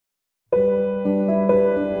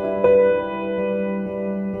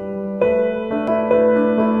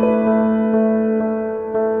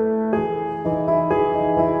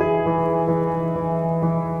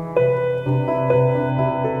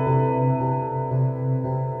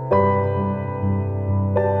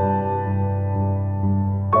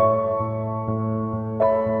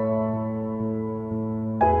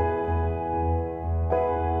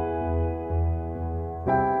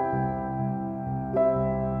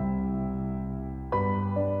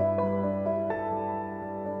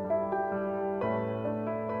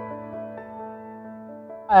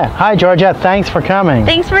Hi, Georgia. Thanks for coming.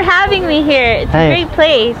 Thanks for having me here. It's a great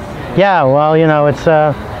place. Yeah, well, you know, it is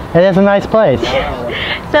a nice place.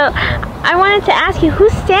 So, I wanted to ask you,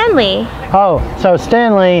 who's Stanley? Oh, so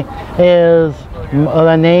Stanley is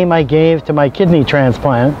the name I gave to my kidney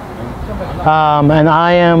transplant. And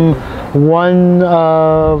I am one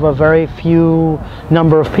of a very few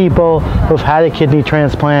number of people who've had a kidney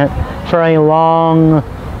transplant for a long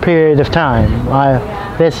period of time.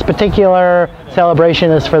 This particular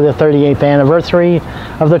celebration is for the 38th anniversary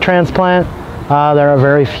of the transplant. There are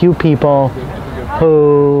very few people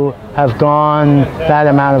who have gone that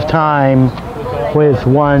amount of time with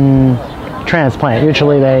one transplant.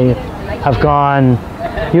 Usually they're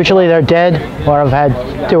dead or have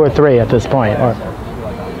had 2 or 3 at this point.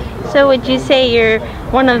 So would you say you're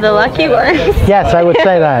one of the lucky ones? Yes, I would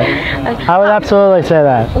say that. I would absolutely say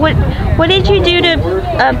that. What did you do to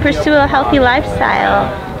pursue a healthy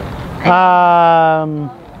lifestyle?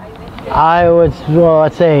 I would, well,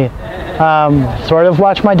 let's say, sort of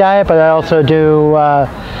watch my diet, but I also do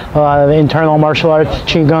internal martial arts,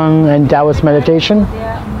 qigong, and Taoist meditation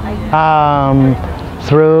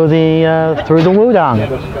through the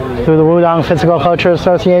Wudang Physical Culture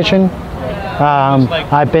Association.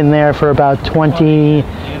 I've been there for about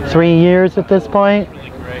 23 years at this point,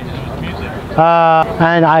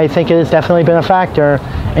 and I think it has definitely been a factor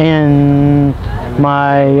in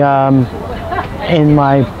my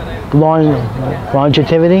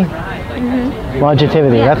longevity.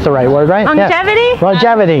 Longevity, that's the right word, right? Longevity? Yeah.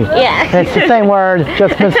 Longevity. Yeah. It's the same word,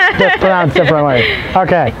 just pronounced different way.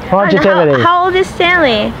 Okay, longevity. How old is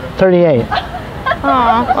Stanley? 38.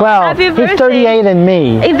 Aww. Well, he's 38 in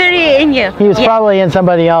me. He's 38 in you. He was probably in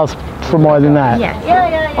somebody else for more than that. Yes.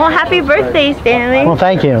 Well, happy birthday, Stanley. Well,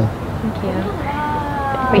 thank you. Thank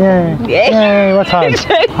you. Yay. Yay. Let's hug.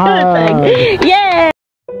 Yay.